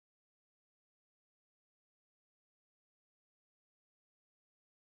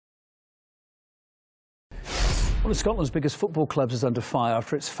One of Scotland's biggest football clubs is under fire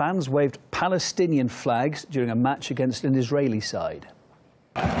after its fans waved Palestinian flags during a match against an Israeli side.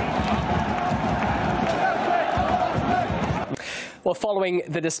 Well, following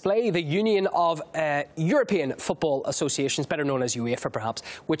the display, the Union of European Football Associations, better known as UEFA perhaps,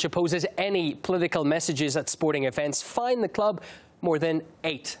 which opposes any political messages at sporting events, fined the club more than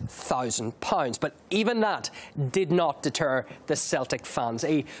 £8,000. But even that did not deter the Celtic fans.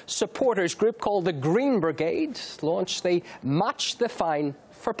 A supporters group called the Green Brigade launched the Match the Fine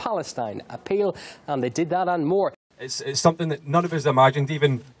for Palestine appeal, and they did that and more. It's something that none of us imagined,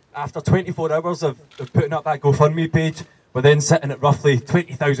 even after 24 hours of putting up that GoFundMe page. We're then sitting at roughly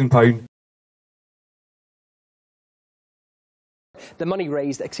 £20,000. The money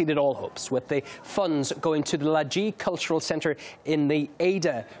raised exceeded all hopes, with the funds going to the Laji Cultural Centre in the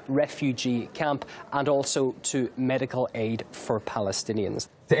Ada refugee camp and also to medical aid for Palestinians.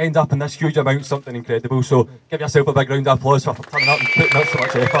 To end up in this huge amount, something incredible, so give yourself a big round of applause for turning up and putting out so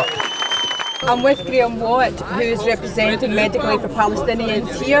much effort. I'm with Graham Watt, who is representing Medical Aid for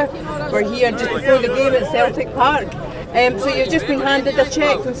Palestinians here. We're here just before the game at Celtic Park. So you've just been handed a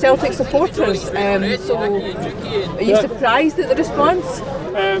cheque from Celtic Supporters. So are you surprised at the response?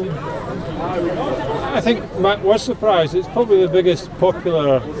 I think Matt was surprised. It's probably the biggest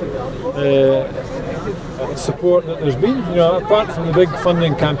popular support that there's been. You know, apart from the big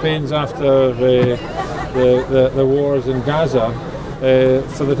funding campaigns after the wars in Gaza,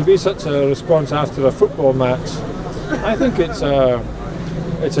 for there to be such a response after a football match, I think it's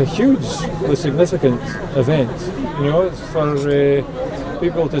a hugely significant event. You know, it's for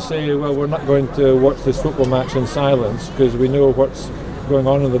people to say, well, we're not going to watch this football match in silence because we know what's going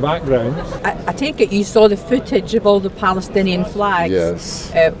on in the background. I take it you saw the footage of all the Palestinian flags.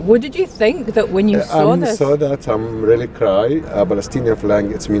 Yes. What did you think that when you saw this? I saw that, I'm really cry. A Palestinian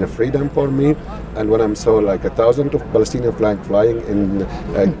flag, it's mean a freedom for me. And when I saw like 1,000 of Palestinian flag flying in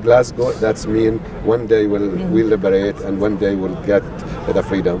Glasgow, that's mean one day we'll liberate and one day we'll get the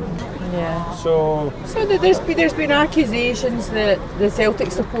freedom. Yeah. So there's been accusations that the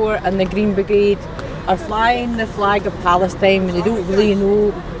Celtic support and the Green Brigade are flying the flag of Palestine when they don't really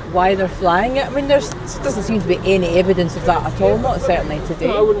know why they're flying it. I mean, there doesn't seem to be any evidence of that at all, not certainly today.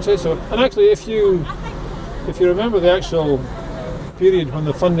 No, I wouldn't say so. And actually, if you remember the actual period when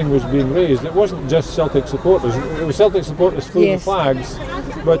the funding was being raised, it wasn't just Celtic supporters. It was Celtic supporters flew the flags,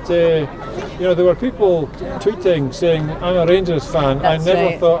 but you know, there were people tweeting saying, "I'm a Rangers fan. That's I never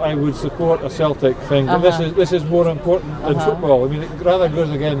right. thought I would support a Celtic thing, but this is more important than football." I mean, it rather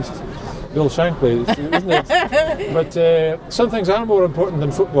goes against Bill Shankly, isn't it? But some things are more important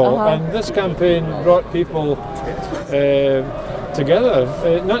than football, and this campaign brought people together,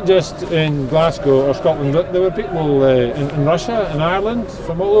 not just in Glasgow or Scotland, but there were people in Russia and Ireland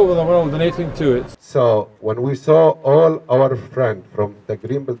from all over the world donating to it. So when we saw all our friends from the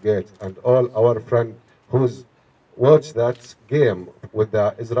Green Brigade and all our friends who's watched that game with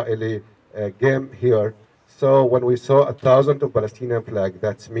the Israeli game here, so when we saw 1,000 of Palestinian flag,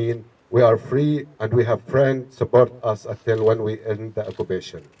 that means we are free and we have friends support us until when we end the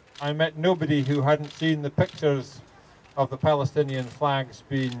occupation. I met nobody who hadn't seen the pictures of the Palestinian flags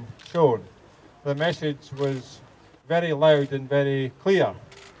being shown. The message was very loud and very clear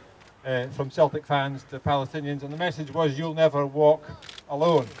from Celtic fans to Palestinians, and the message was, you'll never walk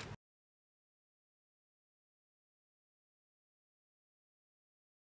alone.